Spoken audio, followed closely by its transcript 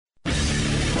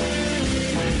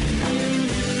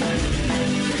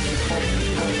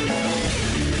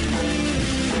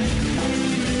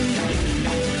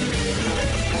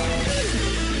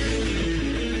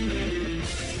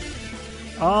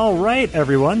All right,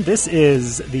 everyone. This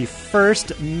is the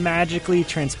first magically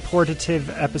transportative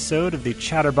episode of the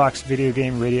Chatterbox Video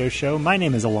Game Radio Show. My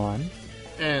name is Alon.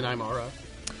 And I'm Ara.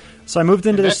 So I moved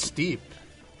into That's deep.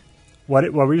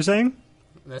 What were you saying?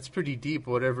 That's pretty deep,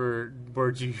 whatever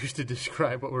words you used to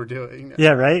describe what we're doing now.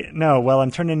 Yeah, right? No, well, I'm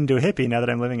turning into a hippie now that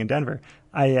I'm living in Denver.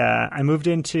 I moved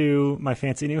into my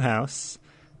fancy new house,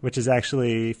 which is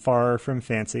actually far from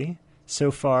fancy. So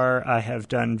far, I have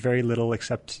done very little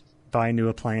except buy new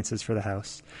appliances for the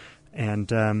house.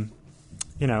 And,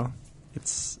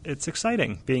 it's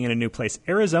exciting being in a new place.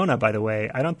 Arizona, by the way,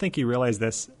 I don't think you realize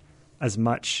this as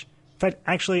much. In fact,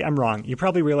 actually, I'm wrong. You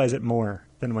probably realize it more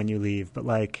than when you leave. But,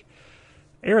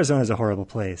 Arizona is a horrible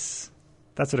place.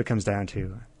 That's what it comes down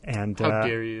to. And how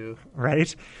dare you?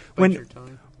 Right? Bite your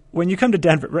tongue. When you come to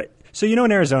Denver, right? So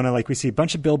in Arizona, we see a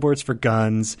bunch of billboards for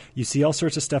guns. You see all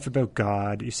sorts of stuff about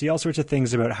God. You see all sorts of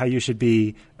things about how you should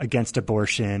be against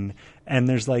abortion. And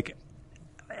there's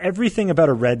everything about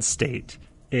a red state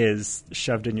is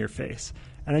shoved in your face.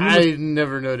 And I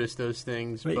never noticed those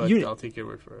things, but I'll take your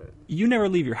word for it. You never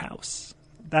leave your house.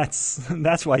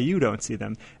 That's why you don't see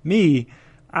them. Me,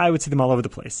 I would see them all over the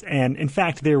place. And in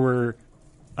fact, there were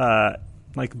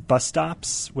bus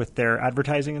stops with their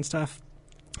advertising and stuff.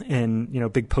 And,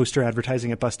 big poster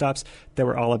advertising at bus stops that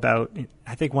were all about,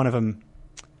 I think one of them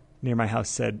near my house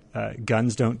said,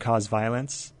 guns don't cause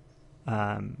violence,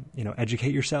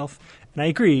 educate yourself. And I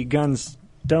agree, guns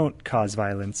don't cause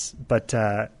violence, but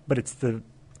it's the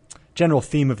general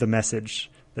theme of the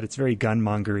message that it's very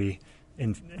gun-mongery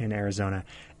in Arizona.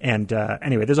 And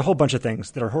anyway, there's a whole bunch of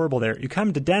things that are horrible there. You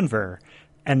come to Denver,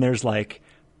 and there's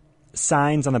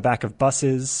signs on the back of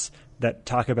buses that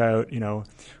talk about,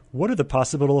 what are the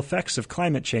possible effects of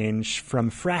climate change from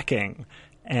fracking?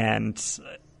 And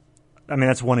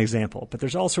that's one example, but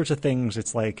there's all sorts of things.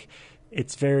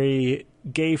 It's very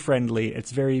gay friendly.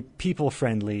 It's very people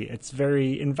friendly. It's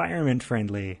very environment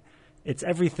friendly. It's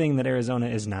everything that Arizona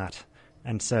is not.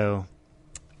 And so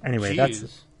anyway,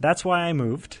 that's why I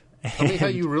moved. Tell me how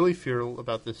you really feel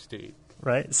about this state.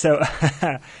 Right. So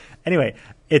anyway,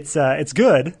 it's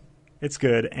good. It's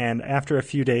good. And after a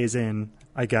few days in,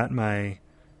 I got my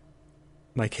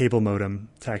cable modem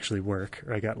to actually work,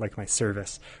 or I got my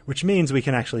service, which means we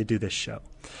can actually do this show.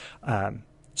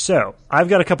 So I've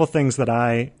got a couple things that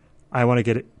I want to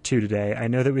get to today. I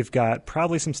know that we've got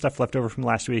probably some stuff left over from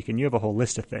last week, and you have a whole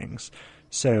list of things.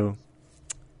 So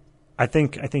I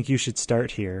think you should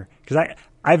start here, because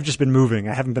I've just been moving.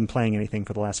 I haven't been playing anything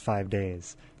for the last 5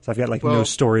 days, so I've got no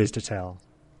stories to tell.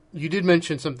 You did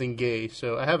mention something gay,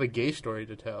 so I have a gay story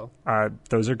to tell.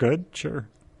 Those are good, sure.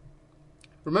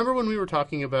 Remember when we were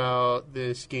talking about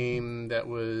this game that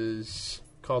was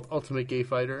called Ultimate Gay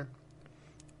Fighter?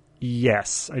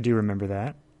 Yes, I do remember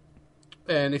that.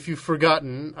 And if you've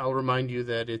forgotten, I'll remind you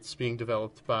that it's being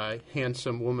developed by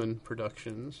Handsome Woman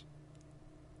Productions.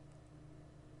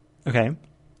 Okay.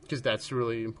 Because that's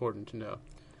really important to know.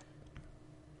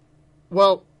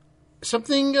 Well,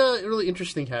 something really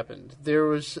interesting happened. There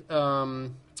was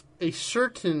a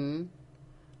certain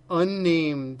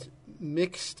unnamed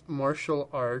mixed martial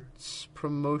arts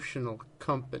promotional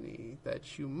company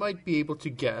that you might be able to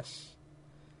guess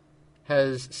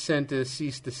has sent a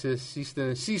cease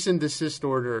and desist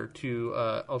order to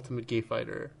Ultimate Gay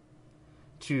Fighter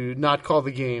to not call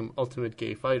the game Ultimate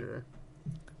Gay Fighter.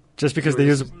 Just because they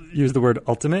use the word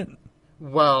ultimate?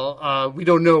 Well, we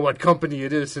don't know what company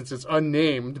it is since it's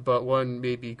unnamed, but one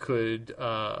maybe could, just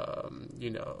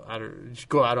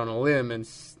go out on a limb and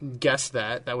guess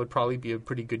that. That would probably be a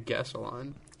pretty good guess,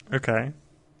 Alon. Okay.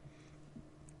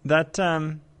 That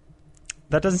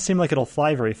doesn't seem like it'll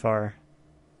fly very far.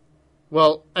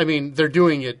 Well, they're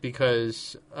doing it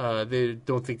because they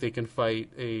don't think they can fight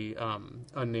a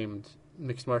unnamed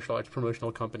mixed martial arts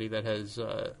promotional company that has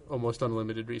almost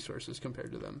unlimited resources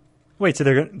compared to them. Wait, so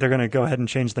they're going to go ahead and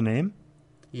change the name?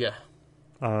 Yeah.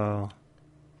 Oh.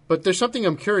 But there's something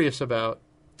I'm curious about.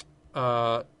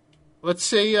 Let's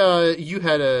say you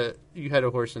had a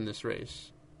horse in this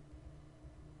race.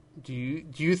 Do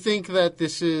you think that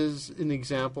this is an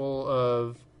example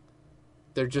of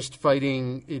they're just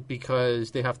fighting it because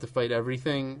they have to fight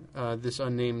everything? This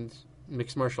unnamed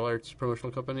mixed martial arts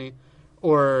promotional company,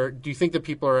 or do you think that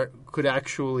people could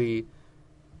actually?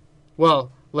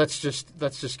 Well, let's just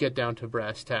get down to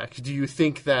brass tacks. Do you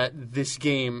think that this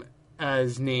game,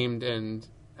 as named and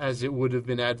as it would have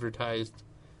been advertised,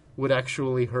 would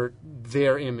actually hurt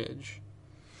their image,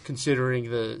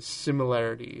 considering the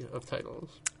similarity of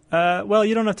titles? Well,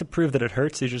 you don't have to prove that it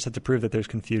hurts. You just have to prove that there's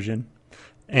confusion.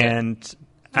 And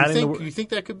you think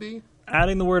that could be?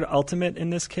 Adding the word ultimate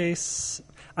in this case,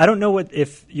 I don't know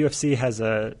if UFC has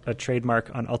a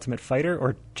trademark on Ultimate Fighter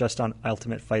or just on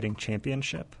Ultimate Fighting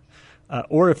Championship,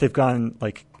 or if they've gone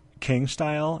like King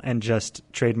style and just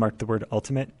trademarked the word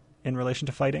Ultimate in relation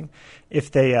to fighting.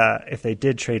 If they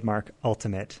did trademark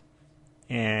Ultimate,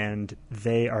 and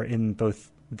they are in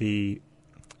both the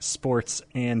sports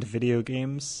and video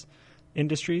games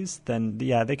industries, then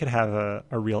yeah, they could have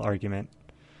a real argument.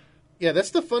 Yeah,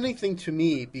 that's the funny thing to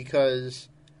me, because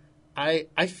I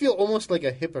feel almost like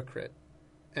a hypocrite,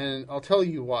 and I'll tell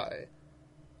you why.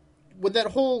 When that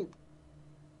whole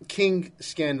King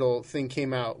scandal thing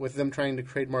came out with them trying to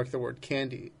trademark the word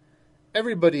candy,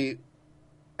 everybody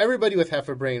with half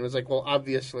a brain was like, well,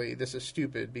 obviously this is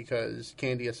stupid because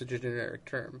candy is such a generic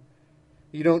term.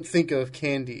 You don't think of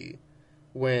candy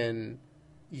when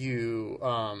you're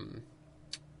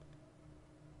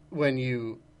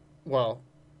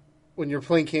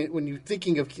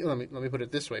thinking of, let me put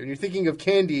it this way. When you're thinking of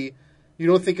candy, you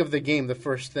don't think of the game the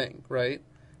first thing, right?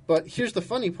 But here's the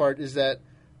funny part is that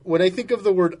when I think of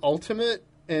the word ultimate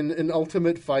and an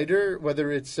ultimate fighter,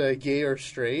 whether it's gay or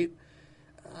straight,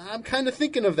 I'm kind of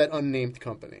thinking of that unnamed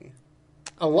company.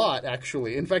 A lot,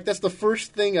 actually. In fact, that's the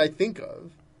first thing I think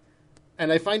of.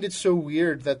 And I find it so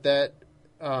weird that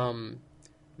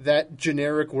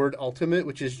generic word ultimate,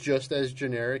 which is just as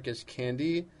generic as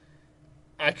candy,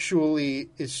 actually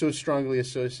is so strongly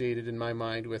associated in my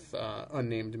mind with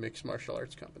unnamed mixed martial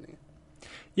arts company.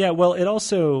 Yeah, well, it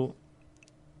also,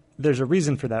 there's a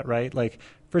reason for that, right? Like,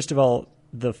 first of all,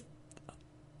 the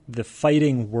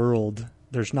fighting world,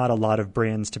 there's not a lot of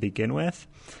brands to begin with,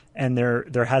 and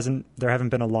there haven't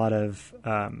been a lot of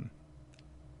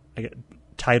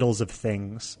titles of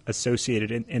things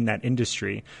associated in that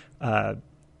industry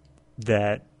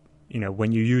that, you know,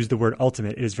 when you use the word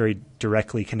ultimate, it is very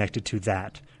directly connected to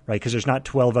that, right? Because there's not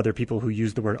 12 other people who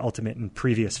use the word ultimate in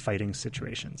previous fighting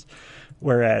situations.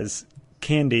 Whereas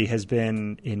candy has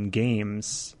been in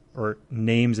games or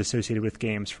names associated with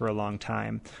games for a long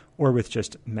time, or with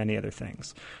just many other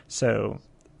things. So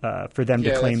for them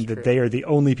to claim that they are the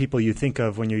only people you think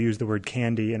of when you use the word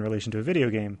candy in relation to a video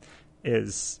game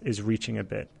is reaching a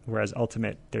bit. Whereas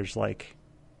ultimate, there's like,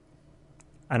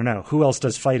 I don't know, who else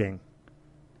does fighting?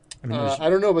 I mean, I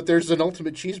don't know, but there's an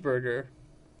ultimate cheeseburger.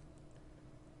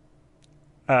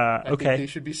 I think they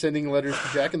should be sending letters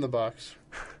to Jack in the Box.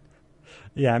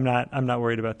 Yeah, I'm not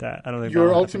worried about that. I don't think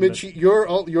your ultimate your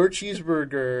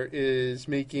cheeseburger is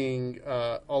making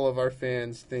all of our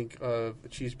fans think of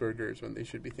cheeseburgers when they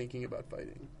should be thinking about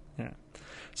fighting. Yeah,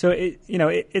 so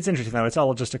it's interesting though. It's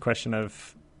all just a question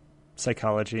of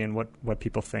psychology and what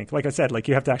people think. Like I said, like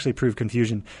you have to actually prove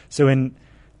confusion. So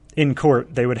in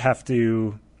court, they would have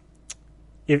to.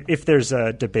 If there's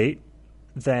a debate,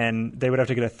 then they would have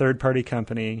to get a third-party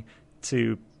company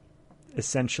to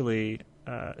essentially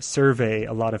survey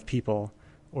a lot of people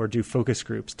or do focus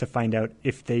groups to find out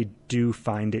if they do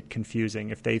find it confusing,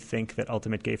 if they think that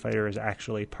Ultimate Gay Fighter is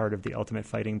actually part of the Ultimate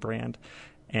Fighting brand,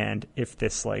 and if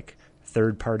this like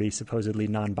third-party, supposedly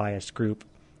non-biased group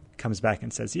comes back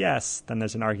and says yes, then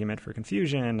there's an argument for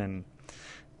confusion. And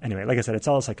anyway, like I said, it's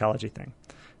all a psychology thing.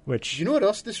 Which, you know what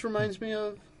else this reminds me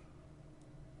of?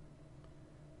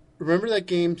 Remember that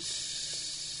game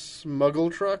Smuggle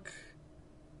Truck?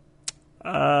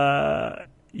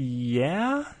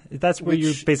 Yeah. That's where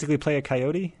you basically play a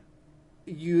coyote?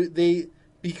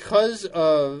 Because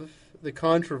of the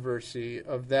controversy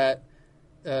of that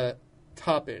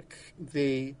topic,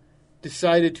 they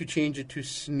decided to change it to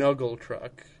Snuggle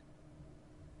Truck.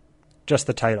 Just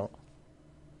the title.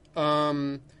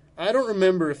 I don't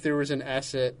remember if there was an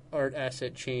art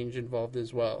asset change involved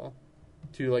as well,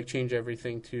 to like change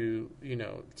everything to, you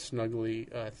know, snuggly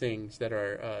things that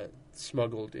are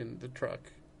smuggled in the truck.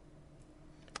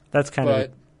 That's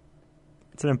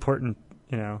it's an important,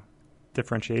 you know,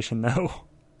 differentiation though.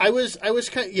 I was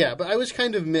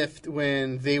kind of miffed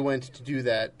when they went to do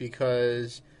that,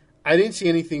 because I didn't see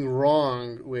anything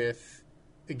wrong with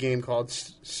a game called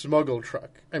Smuggle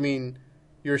Truck. I mean,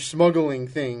 you're smuggling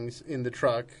things in the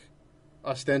truck,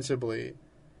 ostensibly,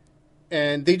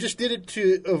 and they just did it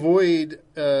to avoid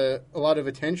a lot of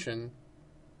attention,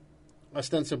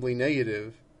 ostensibly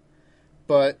negative.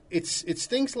 But it's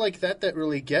things like that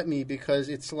really get me, because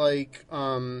it's like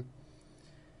the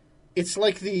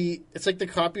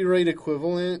copyright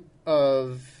equivalent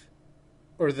of,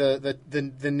 or the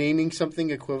naming something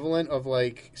equivalent of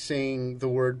like saying the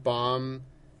word bomb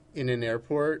in an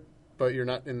airport, but you're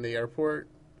not in the airport.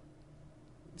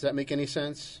 Does that make any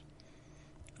sense?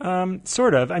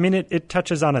 Sort of. I mean, it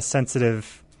touches on a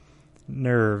sensitive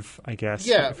nerve, I guess.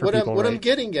 Yeah. For people, what I'm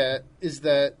getting at is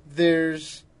that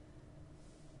there's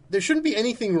there shouldn't be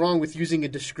anything wrong with using a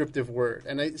descriptive word.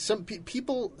 And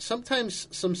people sometimes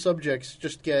some subjects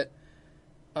just get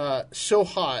so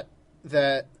hot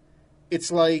that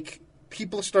it's like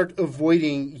people start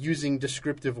avoiding using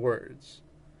descriptive words.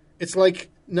 It's like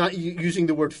not using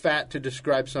the word fat to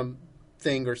describe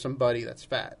something or somebody that's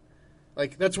fat.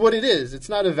 Like, that's what it is. It's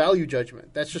not a value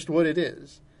judgment. That's just what it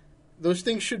is. Those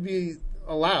things should be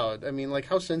allowed. I mean, like,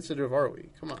 how sensitive are we?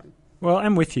 Come on. Well,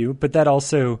 I'm with you, but that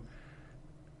also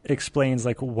explains,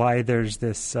 like, why there's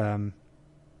this, what am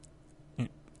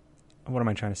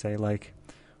I trying to say? Like,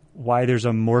 why there's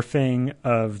a morphing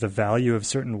of the value of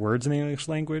certain words in the English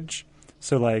language.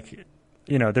 So, like,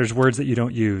 you know, there's words that you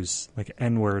don't use, like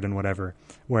N-word and whatever,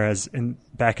 whereas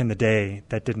back in the day,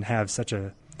 that didn't have such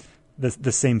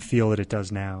the same feel that it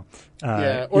does now.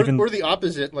 Or the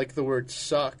opposite, like the word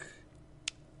suck.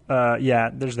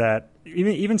 Yeah, there's that.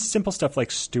 Even simple stuff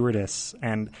like stewardess,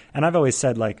 and I've always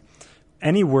said, like,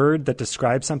 any word that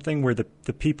describes something where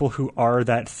the people who are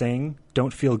that thing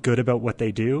don't feel good about what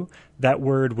they do, that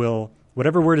word will,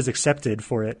 whatever word is accepted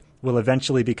for it, will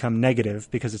eventually become negative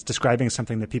because it's describing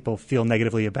something that people feel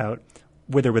negatively about,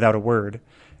 with or without a word.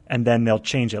 And then they'll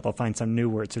change it. They'll find some new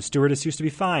word. So stewardess used to be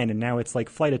fine, and now it's like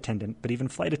flight attendant. But even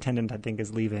flight attendant, I think,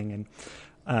 is leaving.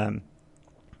 And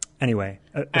anyway,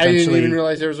 I didn't even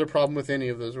realize there was a problem with any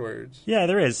of those words. Yeah,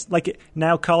 there is. Like,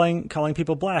 now calling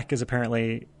people black is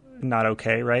apparently not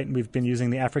okay, right? We've been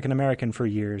using the African American for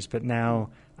years, but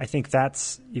now I think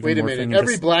that's even Wait a morphing minute.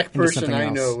 Every black into person I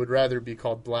something know else. would rather be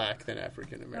called black than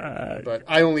African American. But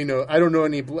I don't know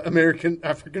any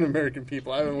African American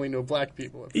people. I only know black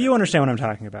people. You understand what I'm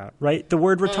talking about, right? The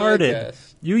word retarded.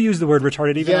 Yes. You use the word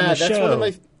retarded even on the show.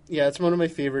 It's one of my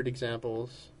favorite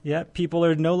examples. Yeah, people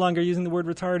are no longer using the word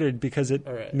retarded because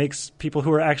it makes people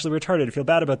who are actually retarded feel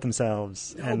bad about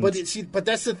themselves. No, but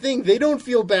that's the thing. They don't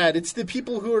feel bad. It's the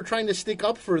people who are trying to stick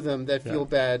up for them that feel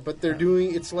bad. But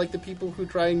it's like the people who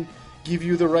try and give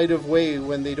you the right of way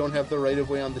when they don't have the right of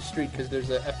way on the street because there's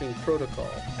a effing protocol.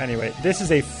 Anyway, this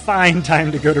is a fine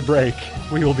time to go to break.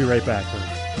 We will be right back,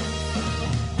 folks.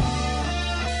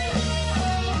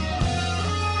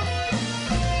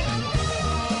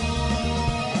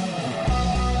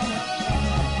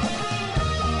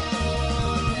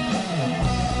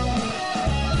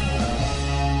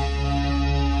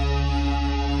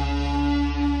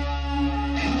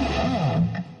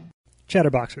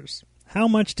 Chatterboxers, how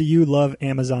much do you love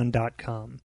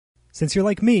Amazon.com? Since you're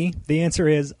like me, the answer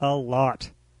is a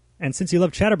lot. And since you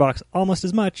love Chatterbox almost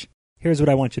as much, here's what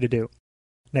I want you to do.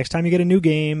 Next time you get a new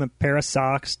game, a pair of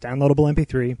socks, downloadable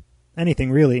MP3,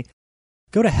 anything really,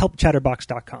 go to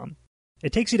helpchatterbox.com.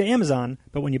 It takes you to Amazon,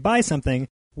 but when you buy something,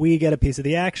 we get a piece of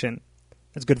the action.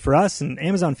 That's good for us, and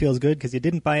Amazon feels good because you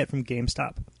didn't buy it from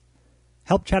GameStop.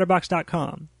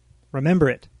 Helpchatterbox.com. Remember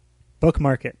it.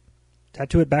 Bookmark it.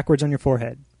 Tattoo it backwards on your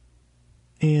forehead.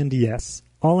 And yes,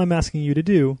 all I'm asking you to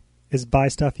do is buy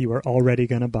stuff you are already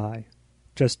going to buy.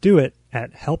 Just do it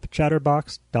at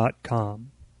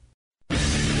helpchatterbox.com.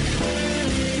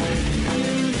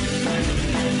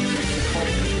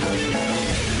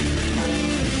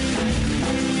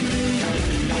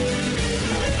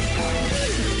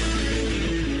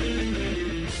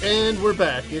 And we're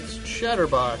back. It's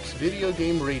Chatterbox Video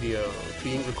Game Radio,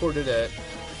 being recorded at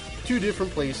two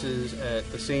different places at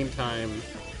the same time,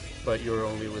 but you're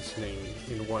only listening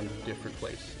in one different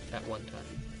place at one time.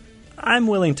 I'm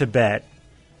willing to bet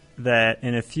that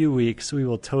in a few weeks we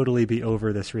will totally be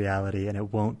over this reality and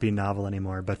it won't be novel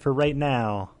anymore. But for right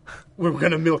now, we're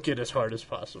going to milk it as hard as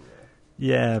possible.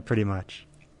 Yeah, pretty much.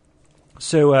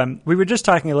 So we were just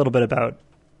talking a little bit about,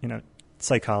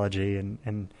 psychology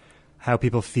and how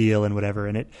people feel and whatever.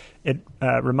 And it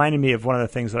reminded me of one of the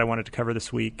things that I wanted to cover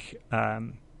this week.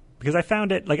 Because I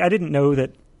found it, I didn't know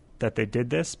that they did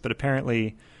this, but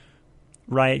apparently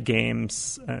Riot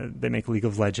Games, they make League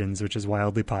of Legends, which is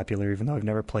wildly popular, even though I've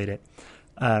never played it.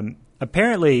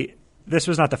 Apparently, this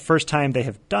was not the first time they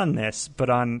have done this,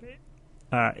 but on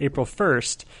April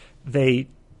 1st, they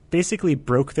basically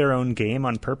broke their own game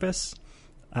on purpose,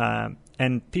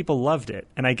 and people loved it.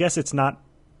 And I guess it's not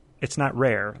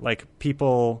rare. Like,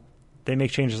 people, they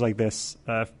make changes like this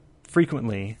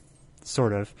frequently,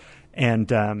 sort of. And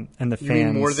the fans... You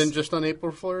mean more than just on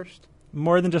April 1st?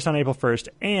 More than just on April 1st,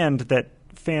 and that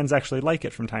fans actually like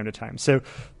it from time to time. So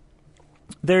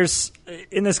there's,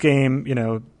 in this game,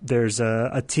 there's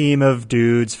a team of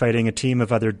dudes fighting a team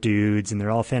of other dudes, and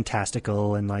they're all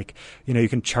fantastical, and you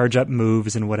can charge up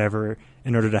moves and whatever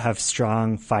in order to have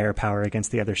strong firepower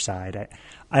against the other side.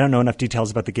 I don't know enough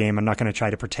details about the game. I'm not going to try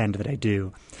to pretend that I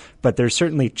do. But there's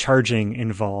certainly charging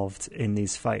involved in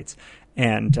these fights.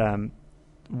 And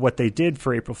what they did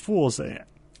for April Fools,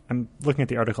 I'm looking at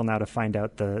the article now to find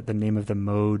out the name of the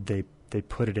mode they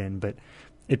put it in, but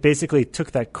it basically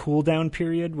took that cooldown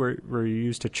period where you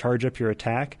used to charge up your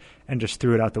attack and just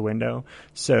threw it out the window.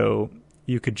 So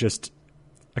you could just,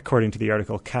 according to the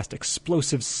article, cast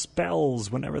explosive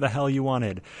spells whenever the hell you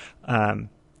wanted.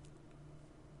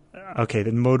 Okay,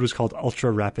 the mode was called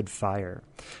Ultra Rapid Fire.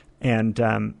 And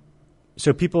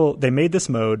so they made this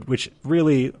mode, which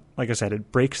really, like I said,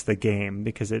 it breaks the game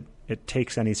because it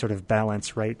takes any sort of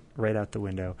balance right out the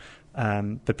window.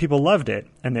 But people loved it,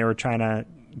 and they were trying to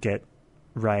get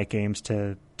Riot Games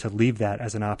to leave that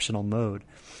as an optional mode.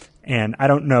 And I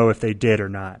don't know if they did or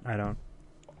not. I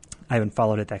haven't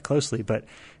followed it that closely, but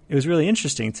it was really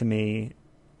interesting to me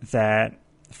that,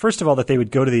 first of all, that they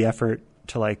would go to the effort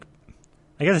to, like,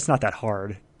 I guess it's not that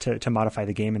hard to modify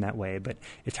the game in that way, but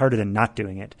it's harder than not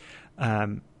doing it.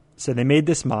 So they made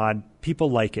this mod, people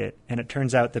like it, and it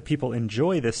turns out that people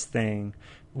enjoy this thing,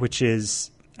 which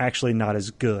is actually not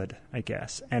as good, I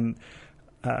guess. And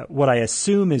what I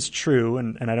assume is true,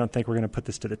 and I don't think we're going to put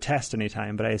this to the test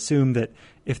anytime, but I assume that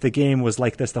if the game was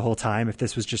like this the whole time, if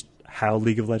this was just how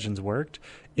League of Legends worked,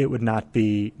 it would not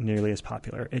be nearly as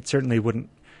popular. It certainly wouldn't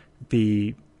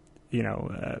be,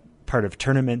 part of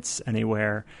tournaments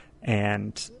anywhere,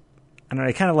 and I don't know,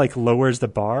 it kind of like lowers the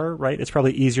bar, right? It's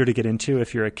probably easier to get into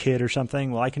if you're a kid or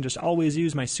something. Well, I can just always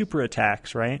use my super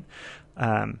attacks, right?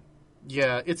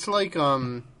 Yeah, it's like,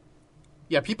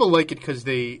 people like it because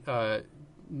they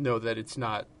know that it's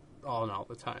not all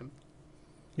the time.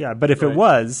 Yeah, but if it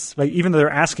was, like, even though they're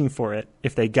asking for it,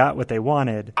 if they got what they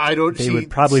wanted, they would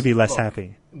probably be less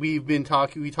happy. We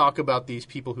talk about these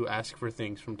people who ask for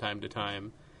things from time to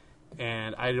time,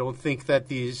 and I don't think that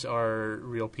these are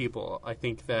real people. I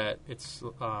think that it's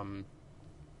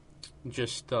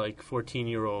just like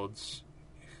 14-year-olds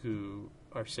who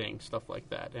are saying stuff like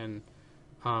that, and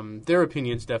their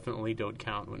opinions definitely don't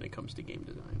count when it comes to game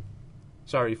design.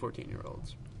 Sorry,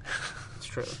 14-year-olds. It's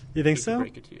true. You think so?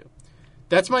 Break it to you.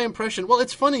 That's my impression. Well,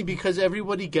 it's funny because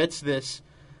everybody gets this.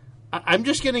 I'm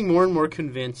just getting more and more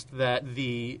convinced that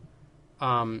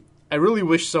I really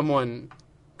wish someone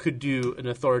could do an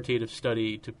authoritative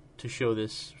study to show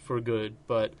this for good,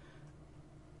 but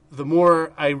the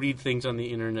more I read things on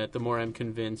the internet, the more I'm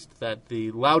convinced that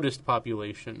the loudest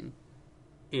population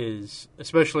is,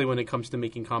 especially when it comes to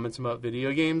making comments about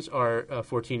video games, are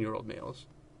 14-year-old males.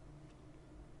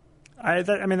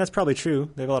 I mean, that's probably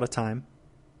true. They have a lot of time.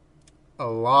 A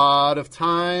lot of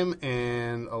time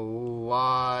and a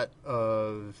lot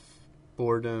of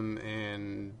boredom,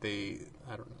 and I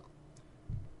don't know.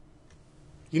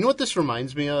 You know what this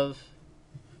reminds me of?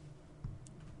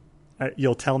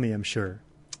 You'll tell me, I'm sure.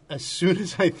 As soon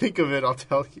as I think of it, I'll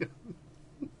tell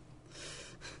you.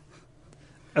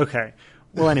 Okay.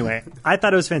 Well, anyway, I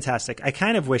thought it was fantastic. I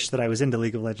kind of wish that I was into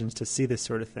League of Legends to see this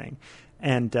sort of thing.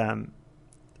 And,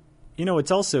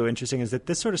 what's also interesting is that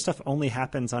this sort of stuff only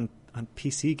happens on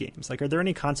PC games. Like, are there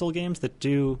any console games that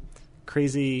do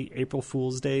crazy April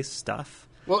Fool's Day stuff?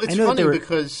 Well, it's funny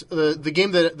because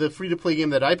the free-to-play game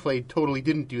that I played totally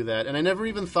didn't do that, and I never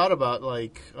even thought about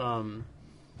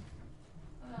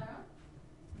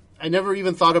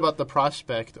the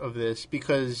prospect of this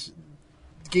because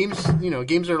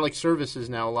games are like services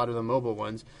now. A lot of the mobile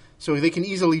ones, so they can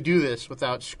easily do this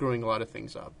without screwing a lot of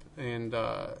things up, and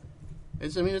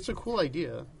it's a cool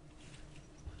idea.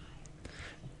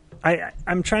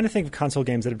 I'm trying to think of console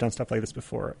games that have done stuff like this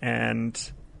before, and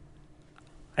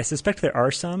I suspect there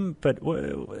are some, but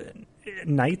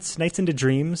Nights into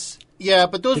Dreams. Yeah,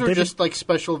 but those were just like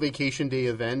special vacation day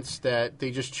events that they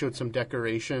just showed some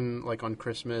decoration, like on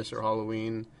Christmas or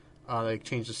Halloween. They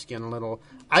changed the skin a little.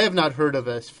 I have not heard of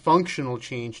a functional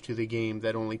change to the game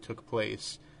that only took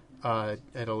place at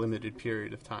a limited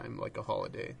period of time, like a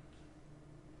holiday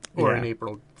or an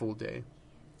April Fool Day.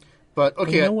 But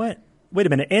okay, you know what? Wait a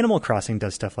minute. Animal Crossing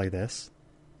does stuff like this.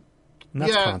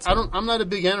 Console. I'm not a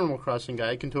big Animal Crossing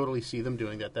guy. I can totally see them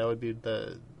doing that. That would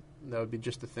be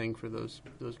just a thing for those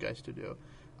guys to do.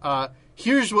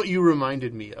 Here's what you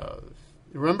reminded me of.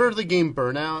 Remember the game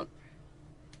Burnout?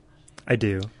 I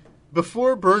do.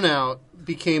 Before Burnout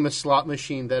became a slot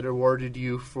machine that awarded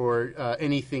you for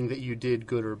anything that you did,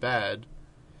 good or bad,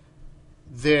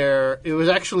 it was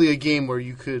actually a game where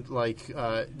you could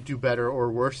do better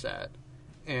or worse at,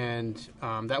 and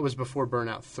that was before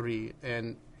Burnout 3,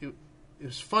 and it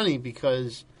was funny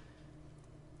because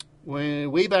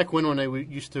way back when I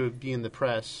used to be in the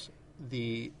press,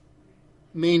 the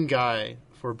main guy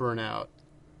for Burnout,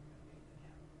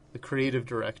 the creative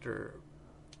director,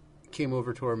 came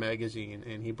over to our magazine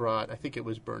and he brought, I think it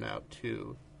was Burnout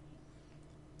 2.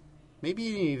 Maybe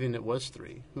even it was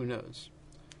 3. Who knows?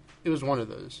 It was one of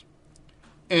those.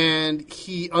 and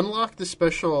he unlocked the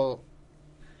special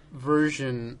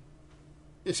version,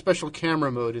 a special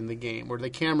camera mode in the game, where the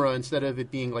camera, instead of it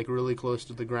being like really close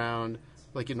to the ground,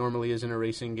 like it normally is in a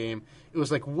racing game, it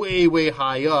was like way, way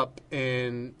high up,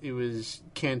 and it was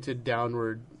canted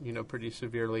downward, pretty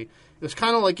severely. It was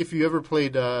kind of like if you ever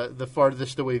played the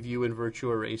farthest away view in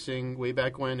Virtua Racing way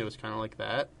back when. It was kind of like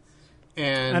that.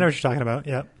 And I know what you're talking about.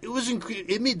 Yeah, it was.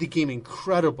 It made the game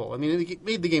incredible. I mean, it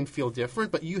made the game feel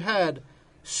different, but you had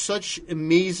such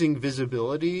amazing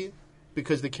visibility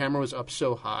because the camera was up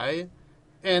so high,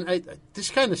 and this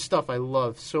kind of stuff I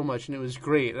love so much, and it was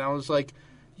great. And I was like,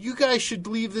 you guys should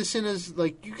leave this in as,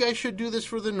 like, you guys should do this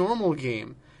for the normal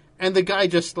game. And the guy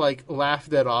just, like, laughed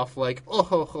that off, like,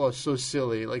 oh, so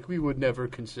silly. Like, we would never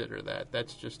consider that.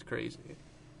 That's just crazy.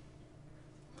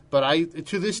 But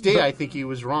to this day, I think he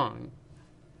was wrong.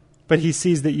 But he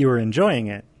sees that you were enjoying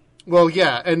it. Well,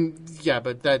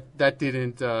 but that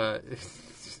didn't,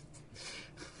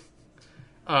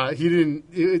 he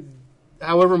didn't,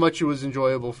 however much it was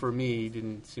enjoyable for me, he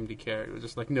didn't seem to care. It was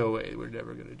just like, no way, we're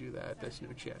never going to do that. There's no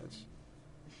chance.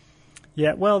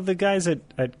 Yeah, well, the guys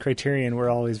at Criterion were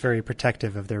always very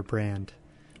protective of their brand.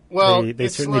 Well, they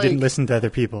certainly didn't listen to other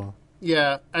people.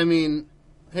 Yeah, I mean,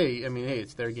 hey,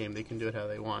 it's their game. They can do it how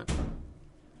they want.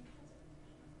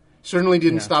 Certainly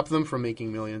didn't stop them from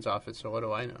making millions off it, so what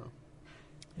do I know?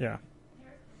 Yeah.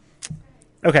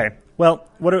 Okay, well,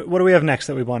 what do we have next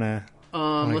that we want to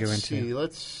go into?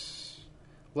 Let's see.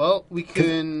 Well, we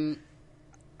can...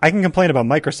 I can complain about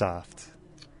Microsoft.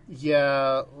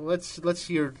 Yeah, let's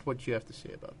hear what you have to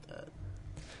say about that.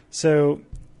 So...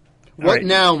 What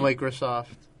now, Microsoft?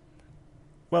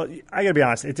 Well, I gotta be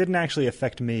honest, it didn't actually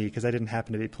affect me because I didn't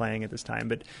happen to be playing at this time,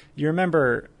 but you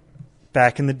remember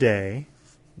back in the day,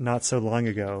 not so long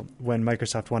ago, when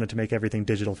Microsoft wanted to make everything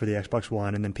digital for the Xbox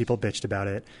One, and then people bitched about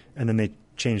it, and then they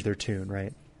changed their tune,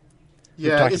 right?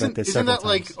 Yeah, isn't that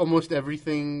like almost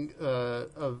everything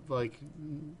of like...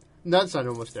 That's not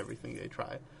almost everything they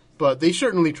try, but they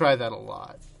certainly try that a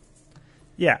lot.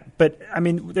 Yeah, but I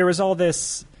mean, there was all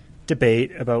this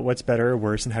debate about what's better or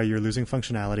worse and how you're losing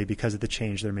functionality because of the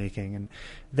change they're making. And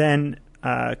then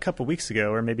a couple weeks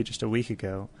ago, or maybe just a week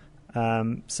ago,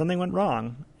 something went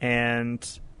wrong, and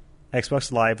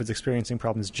Xbox Live was experiencing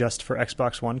problems just for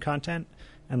Xbox One content.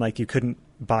 And like you couldn't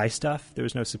buy stuff. There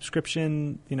was no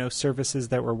subscription, services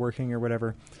that were working or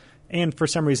whatever. And for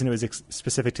some reason, it was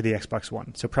specific to the Xbox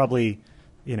One. So probably,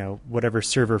 whatever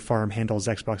server farm handles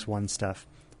Xbox One stuff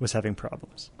was having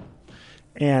problems.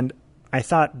 And I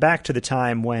thought back to the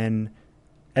time when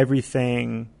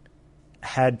everything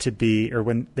had to be, or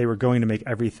when they were going to make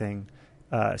everything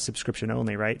subscription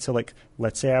only, right? So like,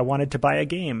 let's say I wanted to buy a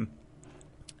game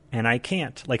and I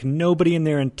can't. Like nobody in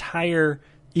their entire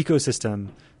ecosystem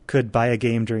could buy a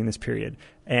game during this period.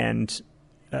 And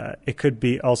it could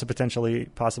be also potentially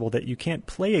possible that you can't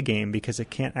play a game because it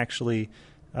can't actually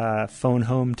phone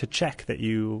home to check that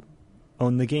you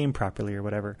own the game properly or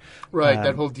whatever. Right,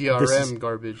 that whole DRM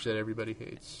garbage that everybody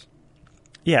hates.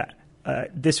 Yeah.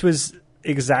 This was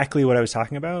exactly what I was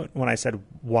talking about when I said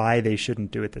why they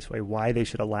shouldn't do it this way, why they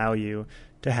should allow you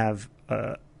to have,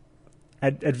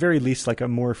 at very least, like a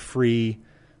more free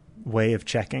way of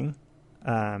checking.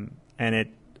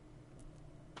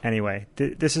 Anyway,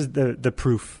 this is the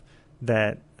proof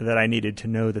that I needed to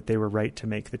know that they were right to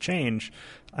make the change,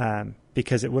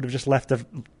 because it would have just left a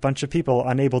bunch of people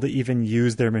unable to even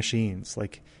use their machines.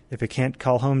 Like, if it can't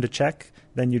call home to check,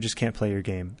 then you just can't play your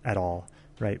game at all,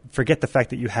 right? Forget the fact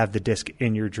that you have the disc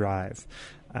in your drive.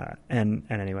 And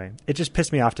anyway, it just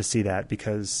pissed me off to see that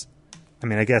because, I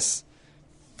mean, I guess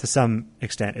to some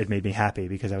extent it made me happy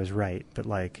because I was right, but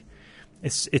like,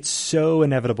 it's so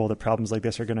inevitable that problems like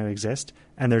this are going to exist,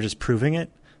 and they're just proving it,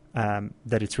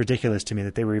 that it's ridiculous to me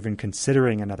that they were even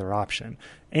considering another option.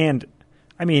 And,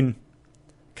 I mean,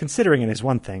 considering it is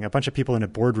one thing. A bunch of people in a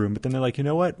boardroom, but then they're like, you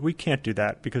know what? We can't do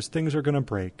that because things are going to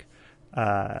break.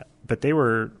 But they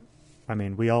were, I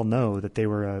mean, we all know that they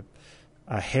were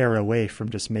a hair away from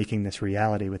just making this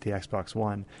reality with the Xbox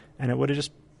One, and it would have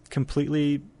just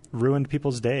completely ruined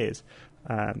people's days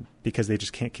because they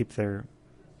just can't keep their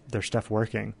stuff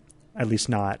working, at least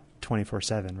not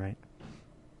 24/7, right?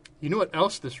 You know what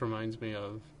else this reminds me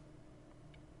of?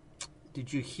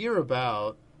 Did you hear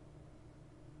about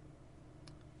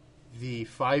the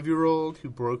 5-year-old who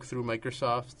broke through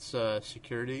Microsoft's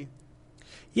security?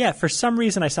 Yeah, for some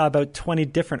reason I saw about 20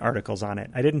 different articles on it.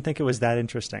 I didn't think it was that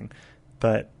interesting,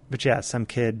 but yeah, some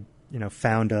kid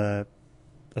found a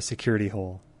security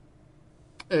hole.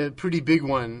 A pretty big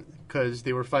one because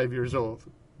they were 5 years old.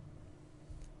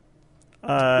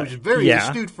 Which is very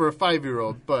astute for a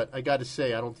 5-year-old, but I got to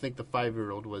say, I don't think the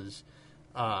 5-year-old was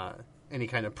any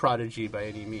kind of prodigy by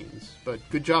any means. But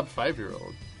good job,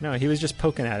 5-year-old. No, he was just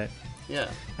poking at it. Yeah.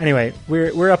 Anyway,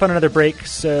 we're up on another break,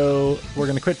 so we're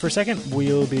going to quit for a second.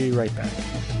 We'll be right back.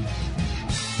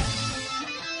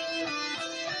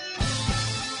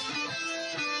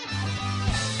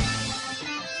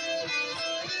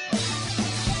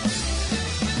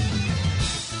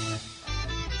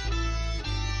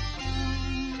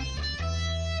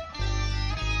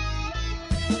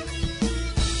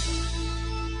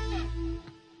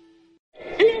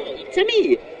 It's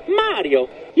me, Mario.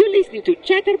 You're listening to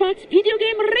Chatterbox Video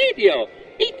Game Radio.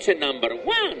 It's number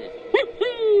 1.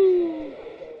 Woohoo!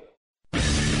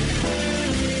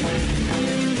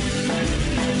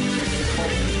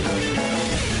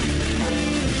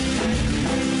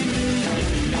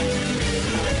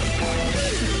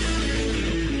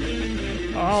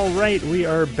 All right, we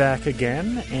are back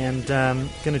again, and going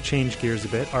to change gears a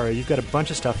bit. All right, you've got a bunch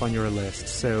of stuff on your list,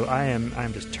 so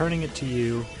I'm just turning it to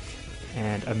you,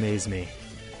 and amaze me.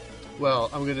 Well,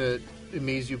 I'm going to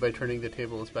amaze you by turning the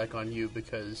tables back on you,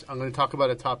 because I'm going to talk about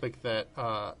a topic that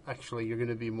actually you're going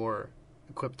to be more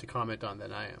equipped to comment on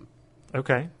than I am.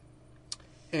 Okay.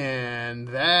 And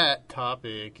that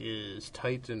topic is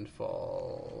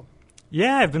Titanfall.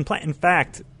 Yeah, I've been playing. In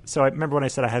fact, so I remember when I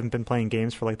said I haven't been playing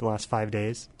games for like the last 5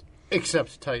 days.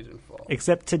 Except Titanfall.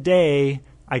 Except today,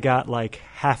 I got like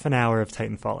half an hour of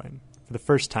Titanfall in for the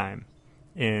first time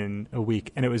in a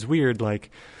week. And it was weird.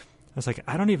 Like, I was like,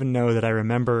 I don't even know that I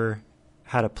remember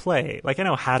how to play. Like, I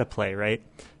know how to play, right?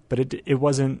 But it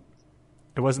wasn't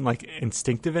like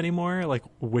instinctive anymore. Like,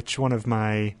 which one of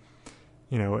my,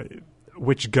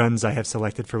 which guns I have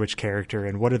selected for which character,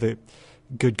 and what are the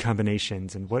good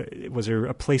combinations, and what was there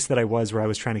a place that I was where I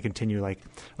was trying to continue, like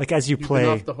as you play. You've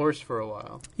been off the horse for a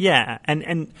while. Yeah,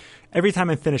 and every time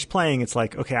I finish playing, it's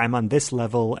like, okay, I'm on this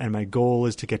level, and my goal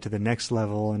is to get to the next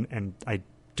level, and I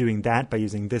doing that by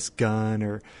using this gun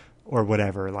or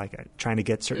whatever, like trying to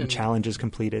get certain challenges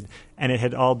completed, and it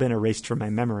had all been erased from my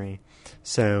memory,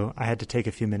 so I had to take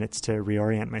a few minutes to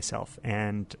reorient myself,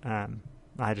 and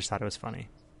I just thought it was funny.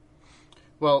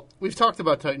 Well, we've talked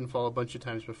about Titanfall a bunch of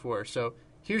times before, so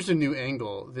here's a new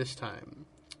angle this time.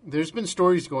 There's been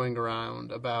stories going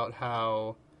around about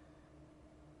how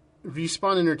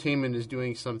Respawn Entertainment is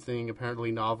doing something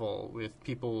apparently novel with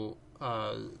people's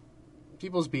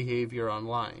behavior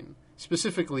online,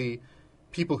 specifically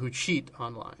people who cheat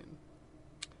online.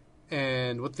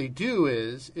 And what they do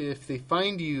is, if they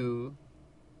find you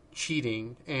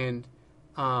cheating, and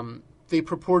they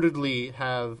purportedly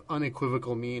have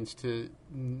unequivocal means to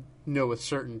know with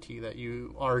certainty that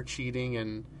you are cheating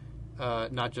and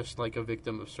not just like a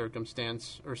victim of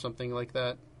circumstance or something like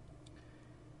that.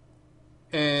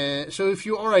 And so if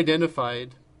you are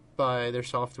identified by their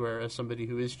software as somebody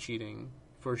who is cheating,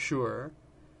 for sure,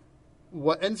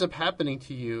 what ends up happening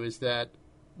to you is that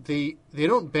they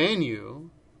don't ban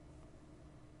you,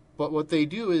 but what they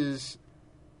do is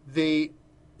they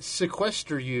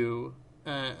sequester you.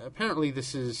 Apparently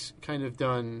this is kind of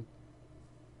done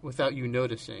without you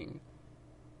noticing,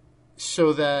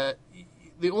 so that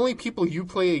the only people you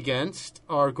play against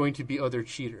are going to be other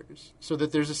cheaters, so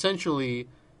that there's essentially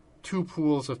two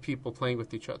pools of people playing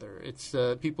with each other. It's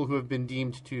people who have been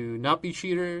deemed to not be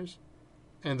cheaters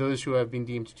and those who have been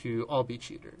deemed to all be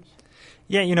cheaters.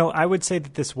 Yeah, I would say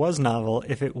that this was novel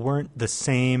if it weren't the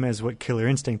same as what Killer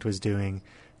Instinct was doing.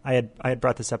 I had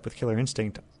brought this up with Killer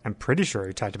Instinct. I'm pretty sure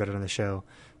we talked about it on the show.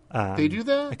 They do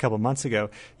that? A couple months ago.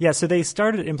 Yeah, so they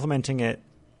started implementing it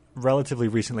relatively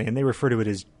recently, and they refer to it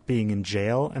as being in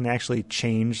jail, and they actually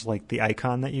change like the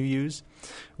icon that you use.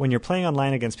 When you're playing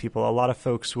online against people, a lot of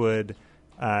folks would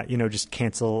just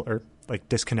cancel or like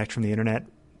disconnect from the internet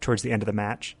towards the end of the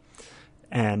match.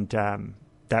 And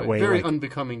that way, very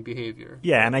unbecoming behavior.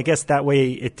 Yeah, and I guess that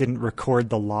way it didn't record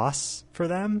the loss for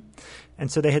them. And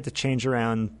so they had to change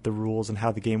around the rules and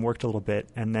how the game worked a little bit.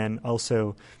 And then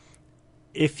also,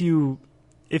 if you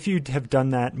have done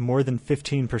that more than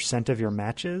 15% of your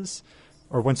matches,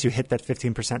 or once you hit that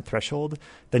 15% threshold,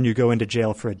 then you go into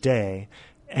jail for a day.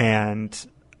 And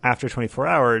after 24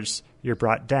 hours, you're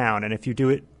brought down. And if you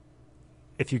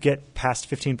get past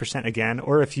 15% again,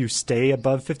 or if you stay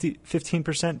above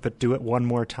 15% but do it one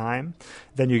more time,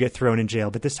 then you get thrown in jail,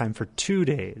 but this time for 2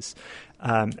 days.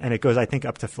 And it goes, I think,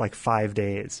 up to like 5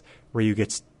 days where you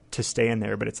get to stay in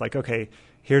there. But it's like, okay,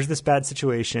 here's this bad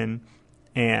situation,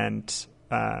 and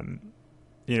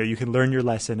you can learn your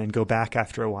lesson and go back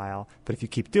after a while. But if you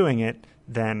keep doing it,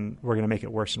 then we're going to make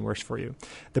it worse and worse for you.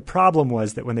 The problem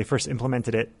was that when they first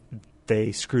implemented it,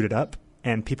 they screwed it up.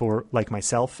 And people were like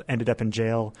myself ended up in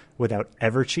jail without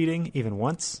ever cheating, even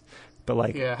once. But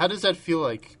like, Yeah, how does that feel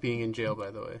like being in jail,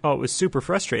 by the way? oh, it was super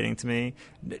frustrating to me,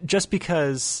 just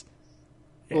because.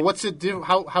 Well, what's it?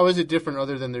 How is it different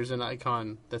other than there's an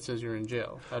icon that says you're in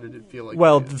jail? How did it feel like?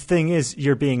 Well, the thing is,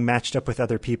 you're being matched up with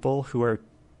other people who are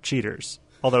cheaters.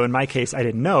 Although in my case, I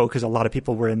didn't know because a lot of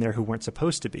people were in there who weren't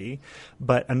supposed to be.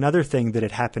 But another thing that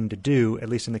it happened to do, at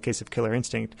least in the case of Killer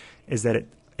Instinct, is that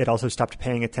it also stopped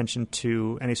paying attention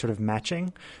to any sort of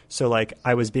matching. So, like,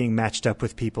 I was being matched up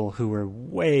with people who were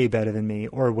way better than me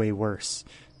or way worse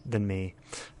than me.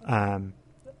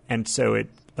 And so it,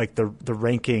 like, the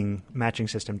ranking matching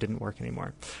system didn't work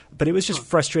anymore. But it was just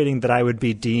frustrating that I would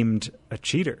be deemed a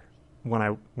cheater when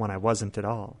I wasn't at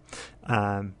all.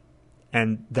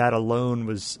 And that alone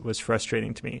was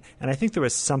frustrating to me. And I think there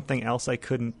was something else I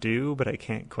couldn't do, but I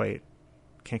can't quite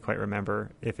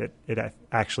remember if it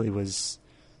actually was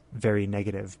very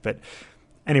negative. But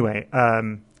anyway,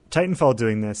 Titanfall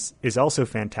doing this is also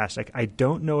fantastic. I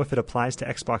don't know if it applies to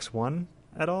Xbox One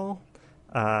at all,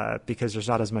 because there's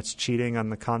not as much cheating on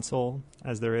the console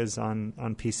as there is on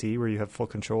PC, where you have full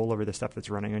control over the stuff that's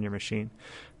running on your machine.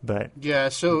 But yeah,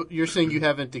 so you're saying you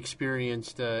haven't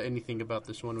experienced anything about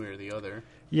this one way or the other?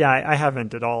 Yeah, I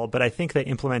haven't at all. But I think they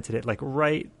implemented it like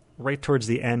right towards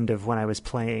the end of when I was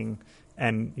playing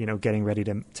and getting ready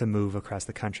to move across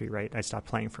the country. Right, I stopped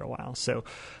playing for a while, so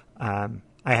I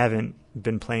haven't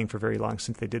been playing for very long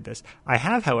since they did this. I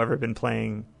have, however, been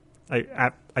playing.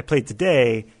 I played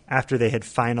today after they had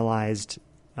finalized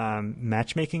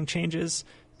matchmaking changes,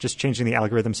 just changing the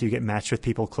algorithm so you get matched with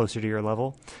people closer to your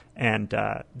level. And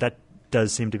that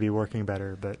does seem to be working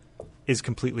better, but is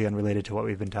completely unrelated to what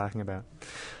we've been talking about.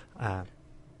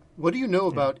 What do you know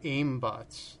about aim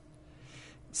bots?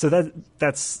 So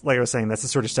that's, like I was saying, that's the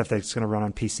sort of stuff that's going to run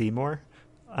on PC more.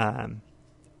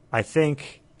 I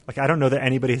think, I don't know that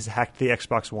anybody has hacked the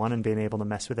Xbox One and been able to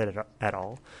mess with it at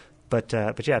all. But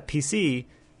yeah, PC,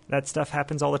 that stuff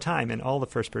happens all the time in all the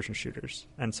first-person shooters.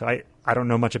 And so I don't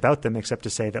know much about them except to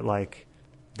say that, like,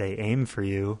 they aim for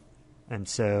you. And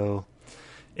so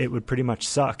it would pretty much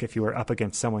suck if you were up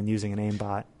against someone using an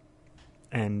aimbot.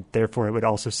 And therefore it would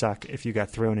also suck if you got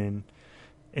thrown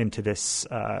into this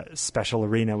special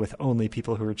arena with only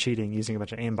people who are cheating using a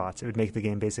bunch of aimbots. It would make the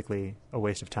game basically a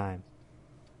waste of time.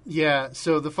 Yeah,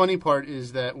 so the funny part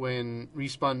is that when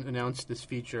Respawn announced this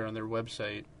feature on their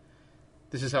website,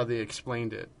 this is how they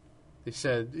explained it. They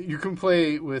said, you can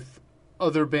play with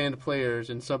other banned players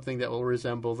in something that will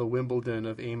resemble the Wimbledon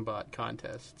of aimbot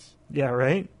contests. Yeah,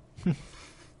 right?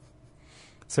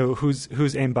 So whose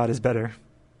aimbot is better?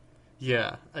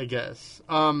 Yeah, I guess.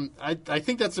 I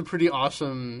think that's a pretty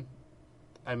awesome...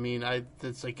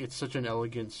 it's such an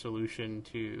elegant solution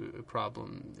to a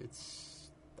problem.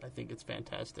 I think it's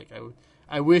fantastic.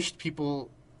 I wish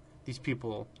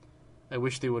I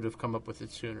wish they would have come up with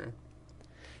it sooner.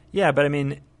 Yeah, but I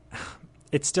mean,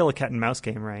 it's still a cat and mouse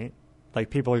game, right? Like,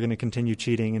 people are going to continue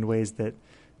cheating in ways that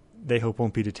they hope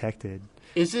won't be detected.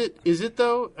 Is it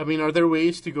though? I mean, are there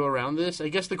ways to go around this? I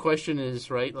guess the question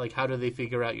is, right, like, how do they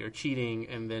figure out you're cheating,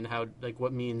 and then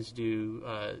what means do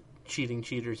cheating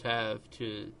cheaters have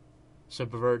to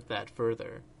subvert that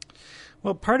further?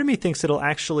 Well, part of me thinks it'll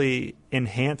actually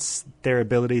enhance their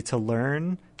ability to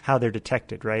learn how they're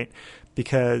detected, right?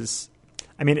 Because,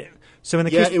 I mean... So in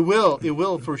the case, it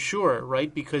will for sure,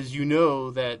 right? Because you know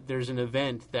that there's an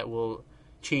event that will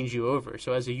change you over.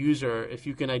 So as a user, if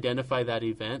you can identify that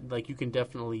event, like, you can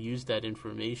definitely use that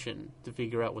information to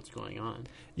figure out what's going on.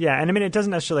 Yeah, and I mean, it doesn't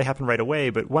necessarily happen right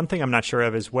away, but one thing I'm not sure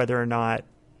of is whether or not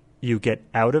you get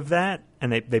out of that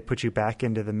and they put you back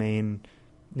into the main,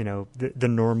 the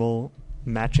normal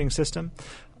matching system.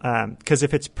 Because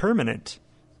if it's permanent,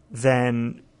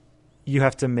 then you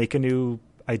have to make a new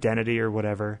identity or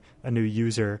whatever, a new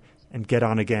user, and get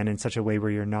on again in such a way where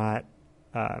you're not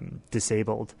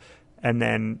disabled. And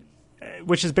then,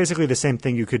 which is basically the same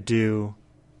thing you could do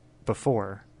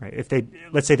before, right? If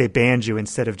let's say they banned you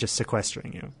instead of just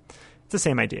sequestering you. It's the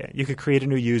same idea. You could create a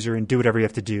new user and do whatever you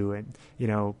have to do and,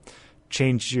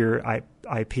 change your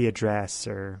IP address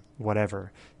or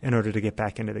whatever in order to get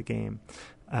back into the game.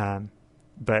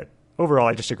 But overall,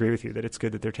 I just agree with you that it's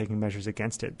good that they're taking measures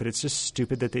against it, but it's just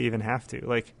stupid that they even have to.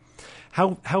 Like,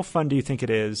 how fun do you think it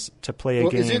is to play a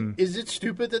game? Is it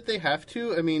stupid that they have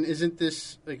to? I mean,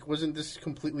 wasn't this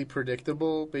completely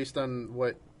predictable based on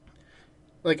what...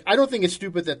 Like, I don't think it's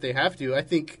stupid that they have to. I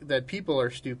think that people are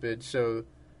stupid, so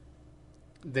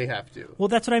they have to. Well,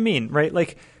 that's what I mean, right?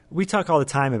 Like, we talk all the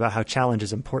time about how challenge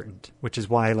is important, which is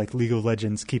why, like, League of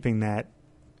Legends keeping that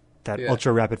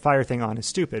ultra rapid fire thing on is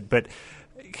stupid. But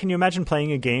can you imagine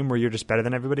playing a game where you're just better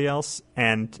than everybody else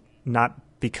and not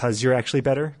because you're actually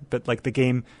better. But like the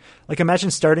game, like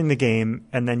imagine starting the game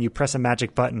and then you press a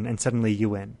magic button and suddenly you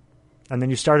win. And then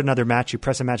you start another match, you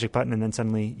press a magic button and then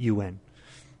suddenly you win.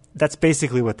 That's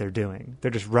basically what they're doing.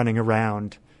 They're just running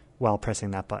around while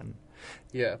pressing that button.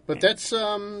 Yeah, but that's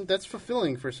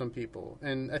fulfilling for some people.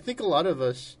 And I think a lot of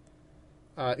us,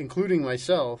 including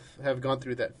myself, have gone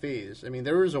through that phase. I mean,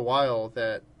 there was a while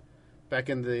that back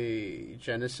in the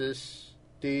Genesis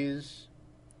days,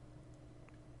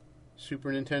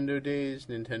 Super Nintendo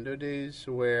days,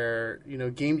 where,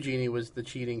 Game Genie was the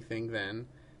cheating thing then.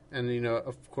 And,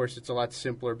 of course, it's a lot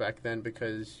simpler back then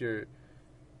because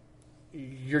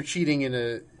you're cheating in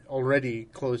a already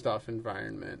closed-off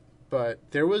environment. But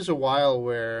there was a while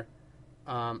where,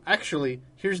 actually,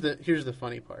 here's the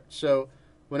funny part. So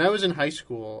when I was in high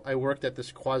school, I worked at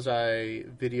this quasi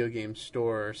video game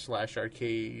store /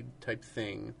 arcade type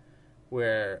thing,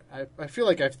 where I feel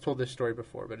like I've told this story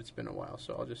before, but it's been a while,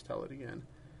 so I'll just tell it again.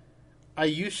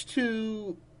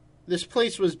 This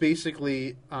place was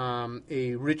basically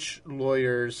a rich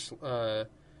lawyer's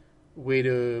way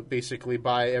to basically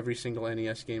buy every single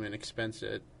NES game and expense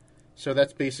it. So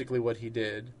that's basically what he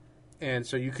did. And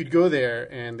so you could go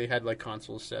there, and they had like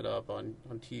consoles set up on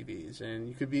TVs, and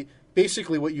you could be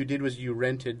basically what you did was you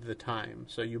rented the time.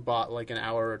 So you bought like an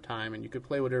hour of time, and you could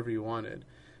play whatever you wanted.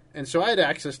 And so I had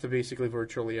access to basically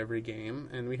virtually every game,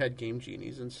 and we had Game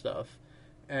Genies and stuff.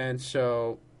 And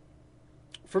so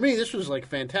for me, this was like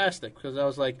fantastic because I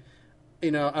was like,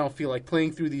 I don't feel like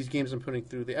playing through these games and putting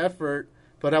through the effort,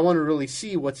 but I want to really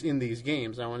see what's in these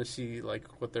games. I want to see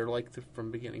like what they're like from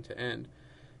beginning to end.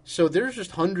 So there's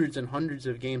just hundreds and hundreds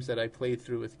of games that I played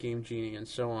through with Game Genie and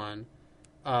so on.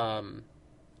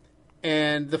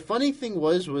 And the funny thing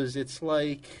was it's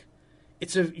like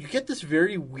you get this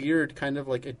very weird kind of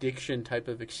like addiction type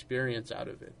of experience out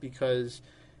of it because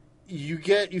you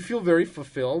feel very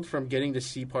fulfilled from getting to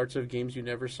see parts of games you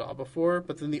never saw before.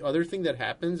 But then the other thing that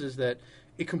happens is that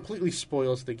it completely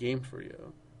spoils the game for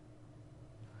you.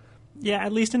 Yeah,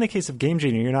 at least in the case of Game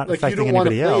Genie, you're not like affecting you don't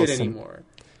anybody want to else. Play it anymore.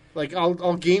 Like,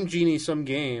 I'll Game Genie some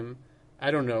game, I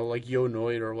don't know, like Yo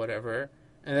Noid or whatever,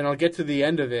 and then I'll get to the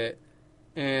end of it,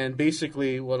 and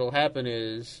basically what'll happen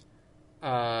is,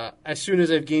 as soon as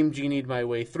I've Game Genied my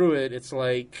way through it, it's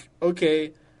like,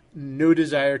 okay, no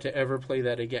desire to ever play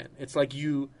that again. It's like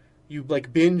you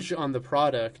like binge on the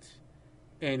product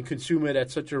and consume it at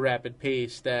such a rapid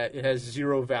pace that it has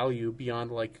zero value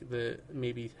beyond like the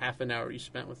maybe half an hour you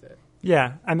spent with it.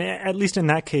 Yeah, I mean, at least in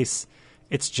that case,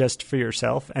 it's just for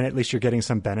yourself, and at least you're getting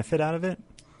some benefit out of it,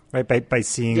 right? By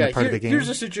seeing a part of the game. Here's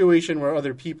a situation where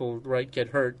other people, right, get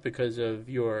hurt because of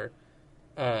your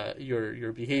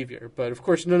behavior. But of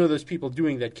course, none of those people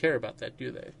doing that care about that, do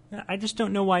they? I just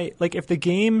don't know why. Like, if the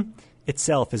game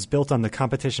itself is built on the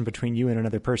competition between you and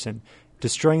another person,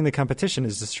 destroying the competition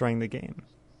is destroying the game.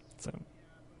 So.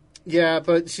 Yeah,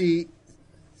 but see,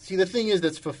 the thing is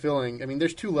that's fulfilling. I mean,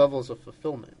 there's two levels of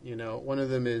fulfillment. One of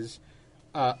them is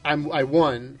I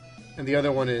won, and the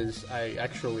other one is I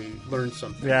actually learned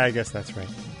something. Yeah, I guess that's right.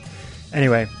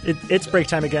 Anyway, it's break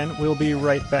time again. We'll be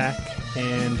right back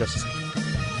in just a second.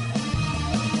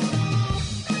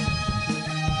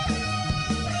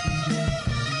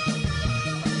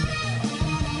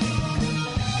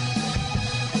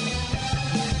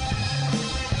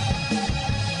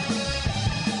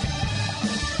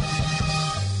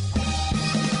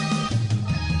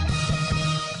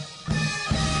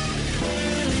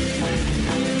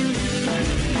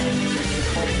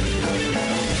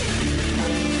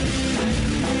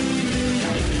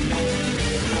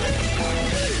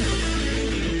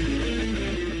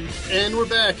 And we're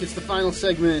back. It's the final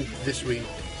segment this week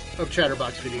of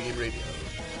Chatterbox Video Game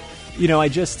Radio. I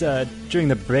just, during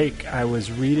the break, I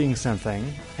was reading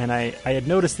something, and I had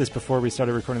noticed this before we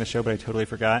started recording the show, but I totally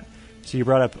forgot. So you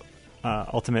brought up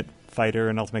Ultimate Fighter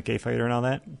and Ultimate Gay Fighter and all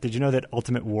that. Did you know that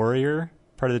Ultimate Warrior,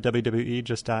 part of the WWE,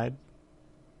 just died?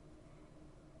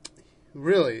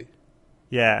 Really?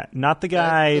 Yeah, not the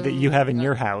guy that you have in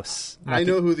your house. I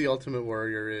know who the Ultimate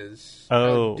Warrior is.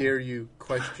 Oh. How dare you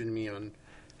question me on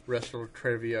wrestler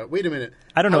trivia? Wait a minute.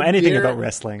 I don't know anything about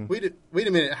wrestling. Wait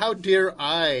a minute. How dare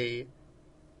I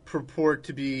purport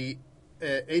to be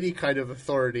any kind of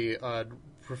authority on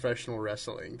professional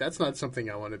wrestling? That's not something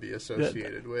I want to be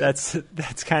associated with.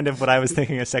 That's kind of what I was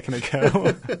thinking a second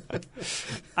ago.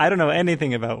 I don't know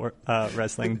anything about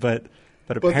wrestling, but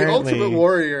apparently... But the Ultimate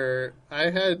Warrior, I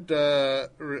had...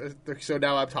 so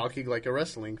now I'm talking like a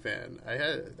wrestling fan.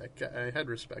 I had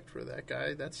respect for that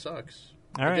guy. That sucks.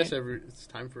 All right. I guess it's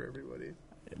time for everybody.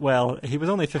 Well, he was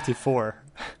only 54.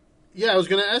 Yeah, I was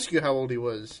going to ask you how old he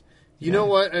was. You know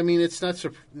what? I mean, it's not...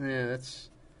 that's...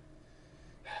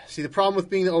 See, the problem with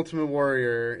being the Ultimate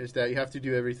Warrior is that you have to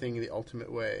do everything the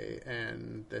ultimate way,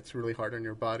 and that's really hard on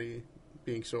your body,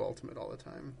 being so ultimate all the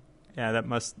time. Yeah, that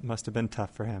must have been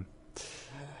tough for him.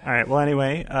 All right. Well,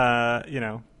 anyway,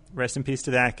 rest in peace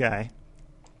to that guy.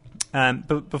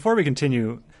 But before we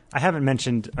continue, I haven't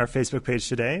mentioned our Facebook page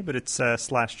today, but it's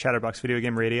 /Chatterbox Video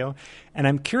Game Radio. And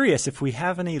I'm curious if we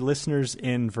have any listeners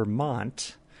in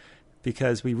Vermont,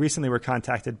 because we recently were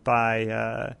contacted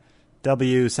by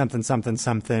W something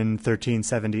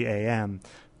 1370 AM,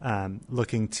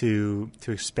 looking to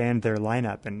expand their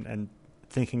lineup and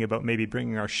thinking about maybe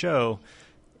bringing our show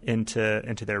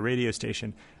into their radio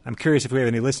station. I'm curious if we have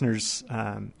any listeners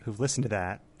who've listened to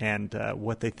that and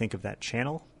what they think of that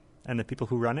channel and the people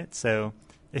who run it. So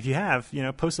if you have,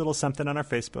 post a little something on our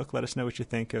Facebook. Let us know what you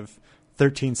think of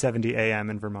 1370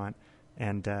 AM in Vermont.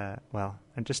 And,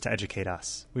 and just to educate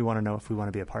us. We want to know if we want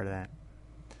to be a part of that.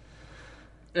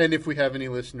 And if we have any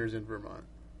listeners in Vermont.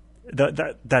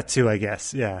 That too, I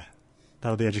guess. Yeah.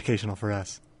 That'll be educational for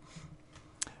us.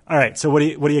 All right. So what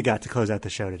do you got to close out the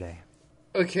show today?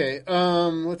 Okay.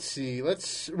 Let's see.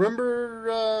 Let's remember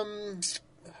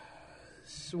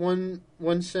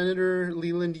one Senator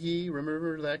Leland Yee.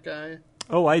 Remember that guy?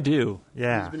 Oh, I do.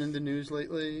 Yeah. He's been in the news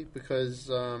lately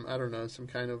because I don't know, some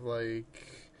kind of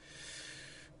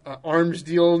arms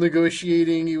deal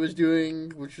negotiating he was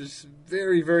doing, which is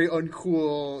very, very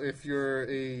uncool if you're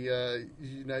a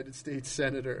United States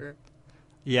senator.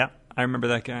 Yeah, I remember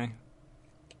that guy.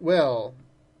 Well,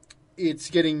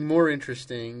 it's getting more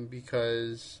interesting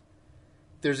because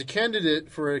there's a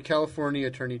candidate for a California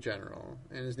Attorney General,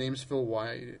 and his name's Phil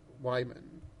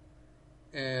Wyman.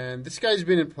 And this guy's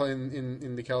been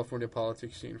in the California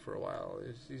politics scene for a while.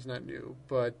 He's not new,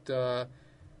 but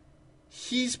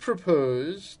he's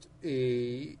proposed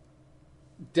a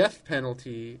death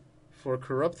penalty for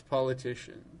corrupt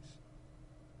politicians.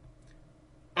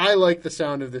 I like the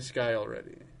sound of this guy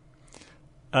already.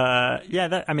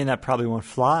 That probably won't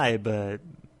fly, but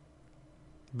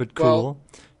cool. Well,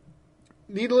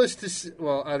 needless to say,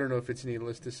 I don't know if it's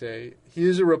needless to say, he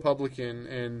is a Republican,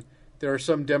 and there are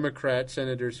some Democrat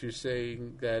senators who say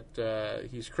that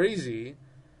he's crazy.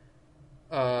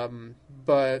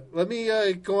 But let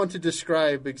me go on to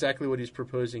describe exactly what he's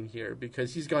proposing here,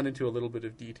 because he's gone into a little bit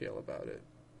of detail about it.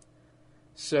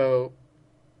 So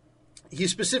he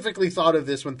specifically thought of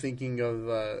this when thinking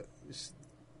of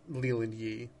Leland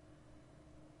Yee.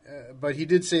 But he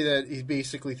did say that he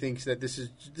basically thinks that this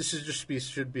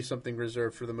should be something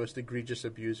reserved for the most egregious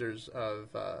abusers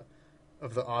of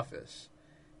the office.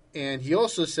 And he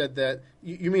also said that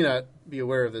you may not be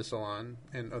aware of this, Alon,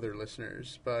 and other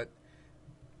listeners, but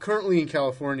currently in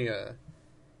California,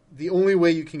 the only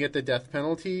way you can get the death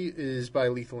penalty is by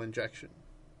lethal injection.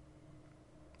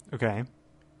 Okay.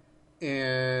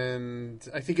 And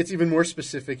I think it's even more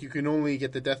specific. You can only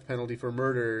get the death penalty for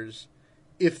murders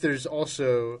if there's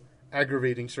also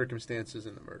aggravating circumstances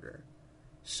in the murder.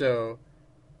 So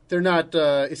they're not.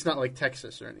 It's not like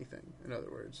Texas or anything, in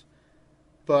other words.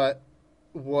 But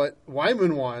what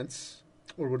Wyman wants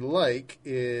or would like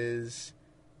is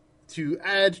to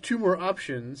add 2 more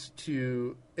options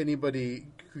to anybody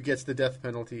who gets the death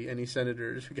penalty, any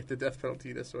senators who get the death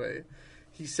penalty this way.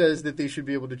 He says that they should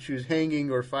be able to choose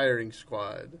hanging or firing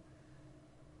squad.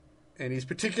 And he's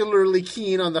particularly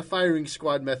keen on the firing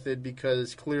squad method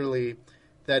because clearly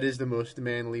that is the most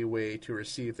manly way to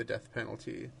receive the death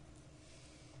penalty.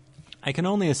 I can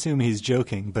only assume he's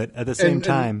joking, but at the same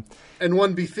time... And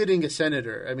one befitting a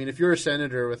senator. I mean, if you're a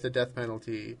senator with the death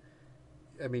penalty,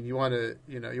 I mean, you want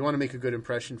to make a good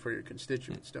impression for your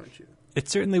constituents, don't you? It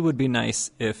certainly would be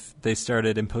nice if they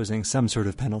started imposing some sort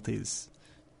of penalties.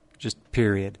 Just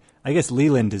period. I guess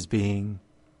Leland is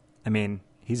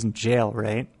he's in jail,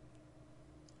 right?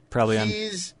 Probably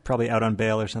out on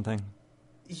bail or something.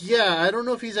 Yeah, I don't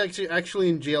know if he's actually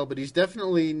in jail, but he's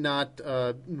definitely not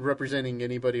representing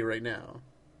anybody right now.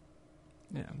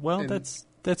 Yeah, well, that's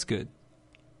good.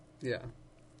 Yeah,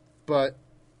 but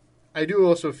I do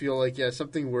also feel like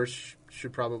something worse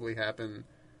should probably happen.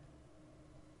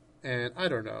 And I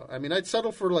don't know. I mean, I'd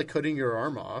settle for cutting your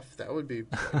arm off. That would be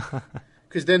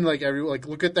because then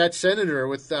look at that senator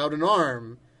without an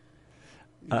arm.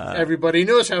 Everybody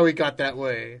knows how he got that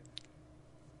way.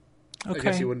 Okay. I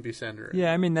guess he wouldn't be senator.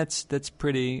 Yeah, I mean that's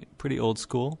pretty old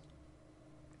school.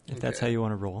 If that's how you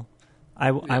want to roll,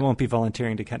 I won't be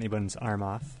volunteering to cut anybody's arm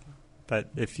off, but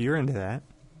if you're into that,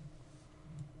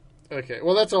 okay.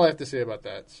 Well, that's all I have to say about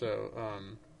that. So,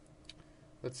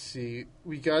 let's see.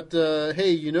 We got. Hey,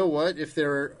 you know what?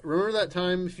 Remember that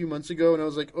time a few months ago, and I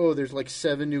was like, oh, there's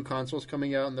 7 new consoles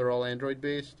coming out, and they're all Android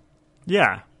based.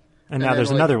 Yeah, and now there's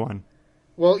another one.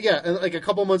 Well, yeah, and like a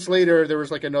couple months later, there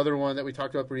was like another one that we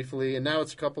talked about briefly, and now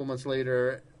it's a couple months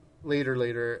later,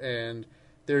 and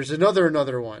there's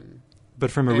another one. But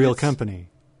from a And real it's- company.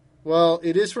 Well,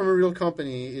 it is from a real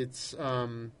company. It's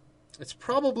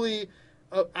probably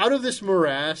out of this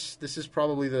morass. This is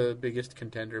probably the biggest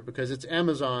contender because it's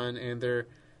Amazon, and they're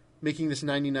making this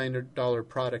 $99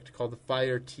 product called the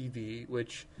Fire TV,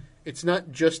 which it's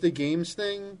not just a games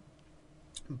thing,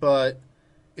 but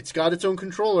it's got its own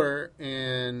controller,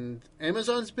 and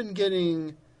Amazon's been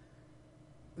getting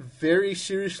very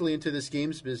seriously into this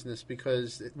games business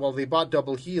because, well, they bought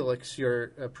Double Helix, your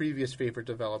previous favorite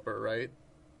developer, right?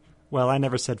 Well, I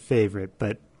never said favorite,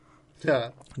 but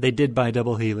Yeah. they did buy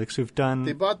Double Helix, who've done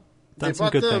They bought some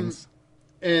good them, things.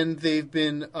 and they've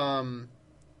been on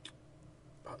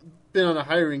a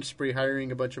hiring spree,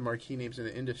 hiring a bunch of marquee names in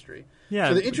the industry. Yeah.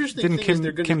 So the interesting didn't thing Kim, is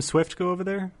they're going Kim Swift go over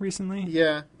there recently?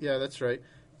 Yeah, that's right.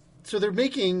 So they're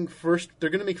making they're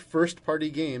going to make first party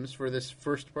games for this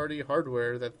first party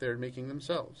hardware that they're making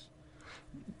themselves.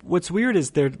 What's weird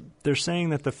is they're saying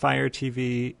that the Fire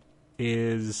TV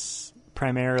is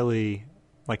primarily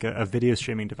like a video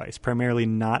streaming device, primarily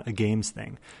not a games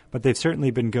thing. But they've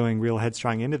certainly been going real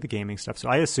headstrong into the gaming stuff. So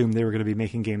I assumed they were going to be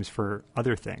making games for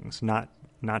other things, not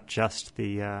just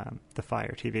the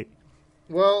Fire TV.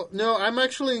 Well, no, I'm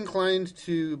actually inclined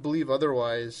to believe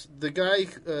otherwise. The guy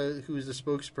who is the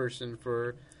spokesperson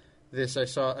for this,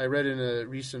 I read in a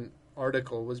recent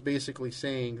article, was basically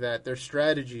saying that their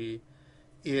strategy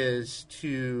is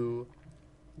to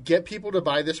get people to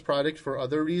buy this product for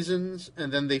other reasons,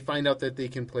 and then they find out that they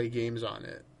can play games on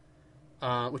it.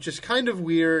 Which is kind of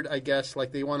weird, I guess.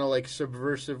 Like, they want to, like,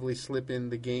 subversively slip in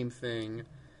the game thing.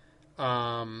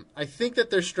 I think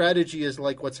that their strategy is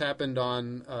like what's happened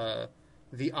on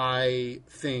the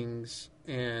iThings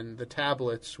and the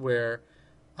tablets, where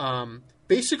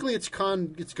basically it's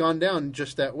gone down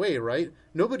just that way, right?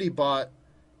 Nobody bought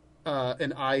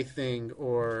an iThing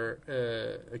or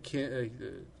a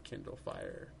Kindle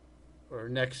Fire or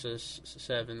Nexus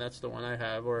 7, that's the one I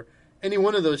have, or any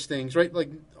one of those things, right? Like,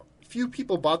 few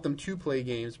people bought them to play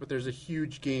games, but there's a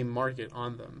huge game market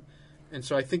on them. And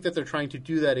so I think that they're trying to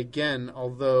do that again,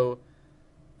 although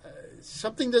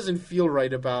something doesn't feel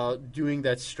right about doing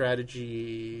that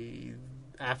strategy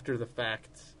after the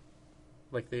fact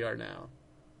like they are now.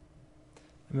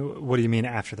 I mean, what do you mean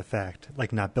after the fact?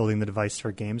 Like not building the device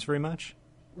for games very much?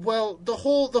 Well, the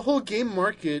whole game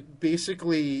market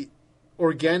basically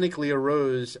organically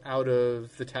arose out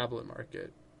of the tablet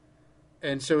market.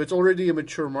 And so it's already a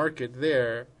mature market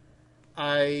there.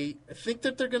 I think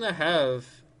that they're going to have...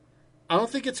 I don't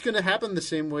think it's going to happen the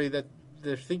same way that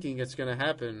they're thinking it's going to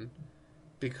happen,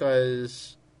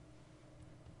 because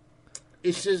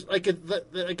it's just like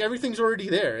everything's already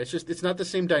there. It's not the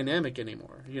same dynamic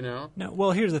anymore, you know? No.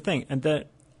 Well, here's the thing, and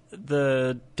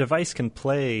the device can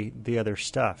play the other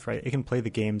stuff, right? It can play the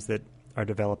games that are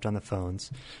developed on the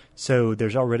phones. So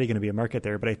there's already going to be a market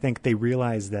there. But I think they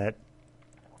realize that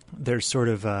there's sort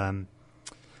of,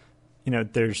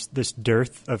 there's this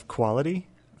dearth of quality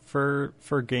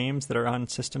for games that are on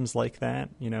systems like that.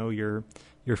 You know, your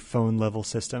phone level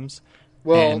systems.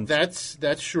 Well, And- that's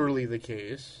surely the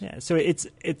case. Yeah, so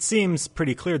it seems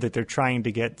pretty clear that they're trying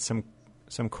to get some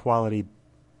quality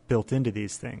built into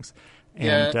these things,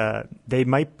 and they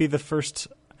might be the first.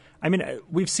 I mean,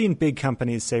 we've seen big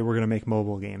companies say we're going to make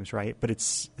mobile games, right? But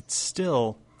it's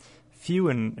still few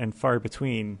and far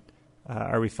between.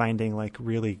 Are we finding like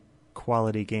really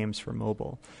quality games for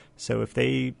mobile? So if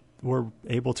they were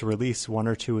able to release one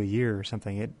or two a year or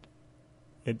something,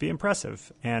 it'd be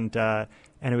impressive, and it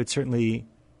would certainly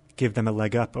give them a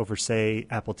leg up over, say,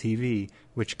 Apple TV,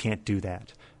 which can't do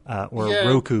that, or Yeah,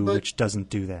 Roku, but- which doesn't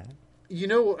do that. You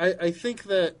know, I think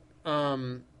that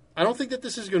I don't think that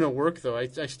this is going to work, though. I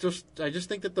just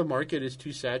think that the market is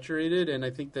too saturated, and I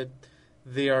think that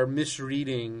they are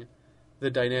misreading the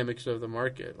dynamics of the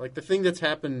market. Like, the thing that's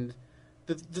happened,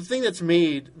 the thing that's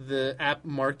made the app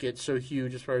market so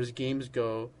huge as far as games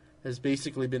go has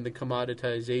basically been the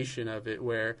commoditization of it,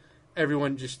 where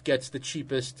everyone just gets the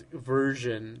cheapest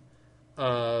version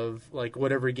of like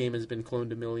whatever game has been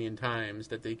cloned a million times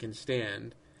that they can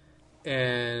stand.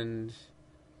 And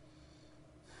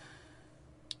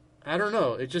I don't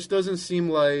know, it just doesn't seem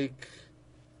like...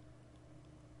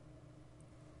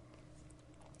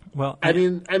 Well, I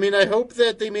mean, I hope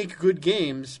that they make good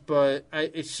games, but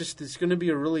it's going to be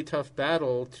a really tough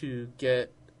battle to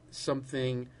get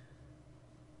something.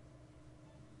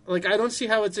 Like, I don't see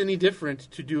how it's any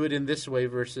different to do it in this way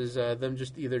versus them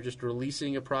just either just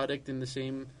releasing a product in the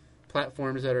same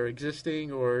platforms that are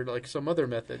existing, or like some other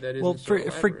method that isn't Well, so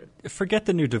elaborate. forget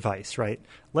the new device, right?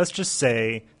 Let's just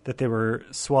say that they were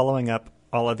swallowing up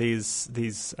all of these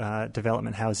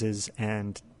development houses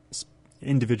and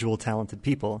individual talented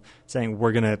people, saying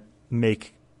we're going to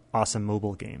make awesome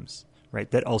mobile games, right?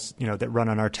 That also, that run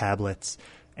on our tablets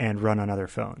and run on other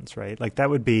phones, right? Like that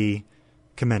would be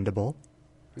commendable.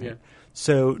 Right? Yeah.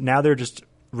 So now they're just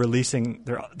releasing.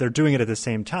 They're doing it at the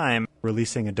same time,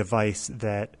 releasing a device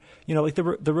that like the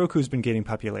Roku's been gaining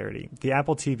popularity. The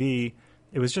Apple TV.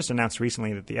 It was just announced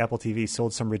recently that the Apple TV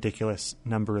sold some ridiculous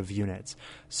number of units.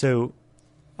 So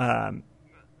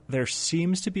there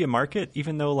seems to be a market,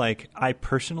 even though like I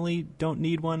personally don't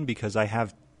need one because I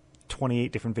have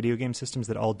 28 different video game systems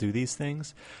that all do these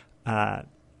things.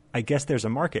 I guess there's a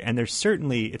market, and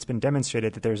it's been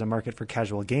demonstrated that there's a market for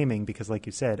casual gaming because, like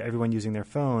you said, everyone using their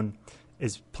phone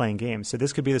is playing games. So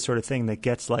this could be the sort of thing that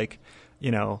gets like,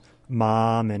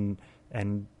 mom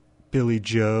and Billy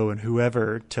Joe and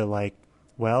whoever to like,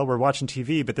 well, we're watching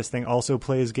TV, but this thing also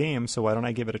plays games, so why don't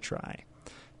I give it a try?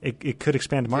 It could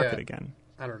expand market again.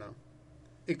 I don't know.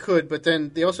 It could, but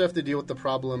then they also have to deal with the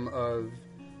problem of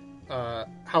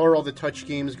how are all the touch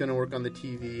games going to work on the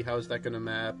TV? How is that going to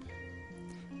map?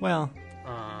 Well,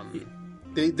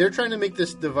 they're trying to make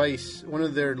this device. One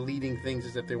of their leading things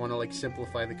is that they want to like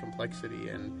simplify the complexity,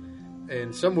 and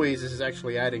in some ways, this is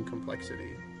actually adding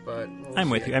complexity. But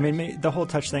I'm with you. I mean, the whole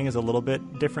touch thing is a little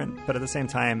bit different, but at the same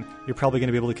time, you're probably going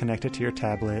to be able to connect it to your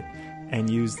tablet and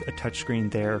use a touch screen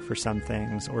there for some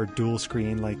things, or dual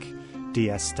screen like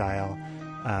DS style.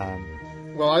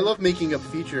 Well, I love making up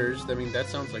features. I mean, that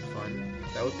sounds like fun.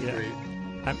 That would be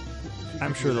great.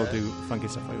 I'm sure they'll do funky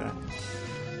stuff like that.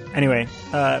 Anyway,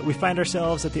 we find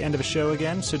ourselves at the end of a show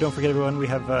again, so don't forget, everyone, we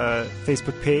have a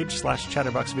Facebook page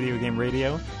 /Chatterbox Video Game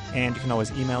Radio, and you can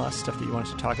always email us stuff that you want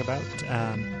us to talk about.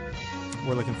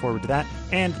 We're looking forward to that.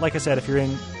 And like I said, if you're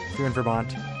in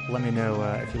Vermont, let me know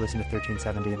if you listen to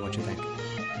 1370 and what you think.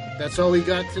 That's all we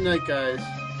got tonight, guys.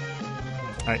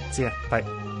 All right, see ya. Bye.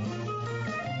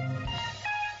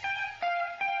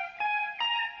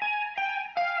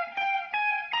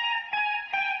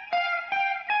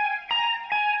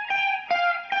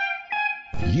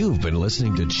 You've been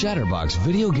listening to Chatterbox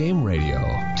Video Game Radio.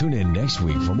 Tune in next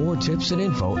week for more tips and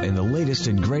info and the latest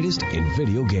and greatest in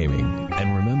video gaming.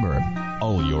 And remember,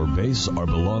 all your base are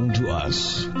belong to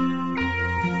us.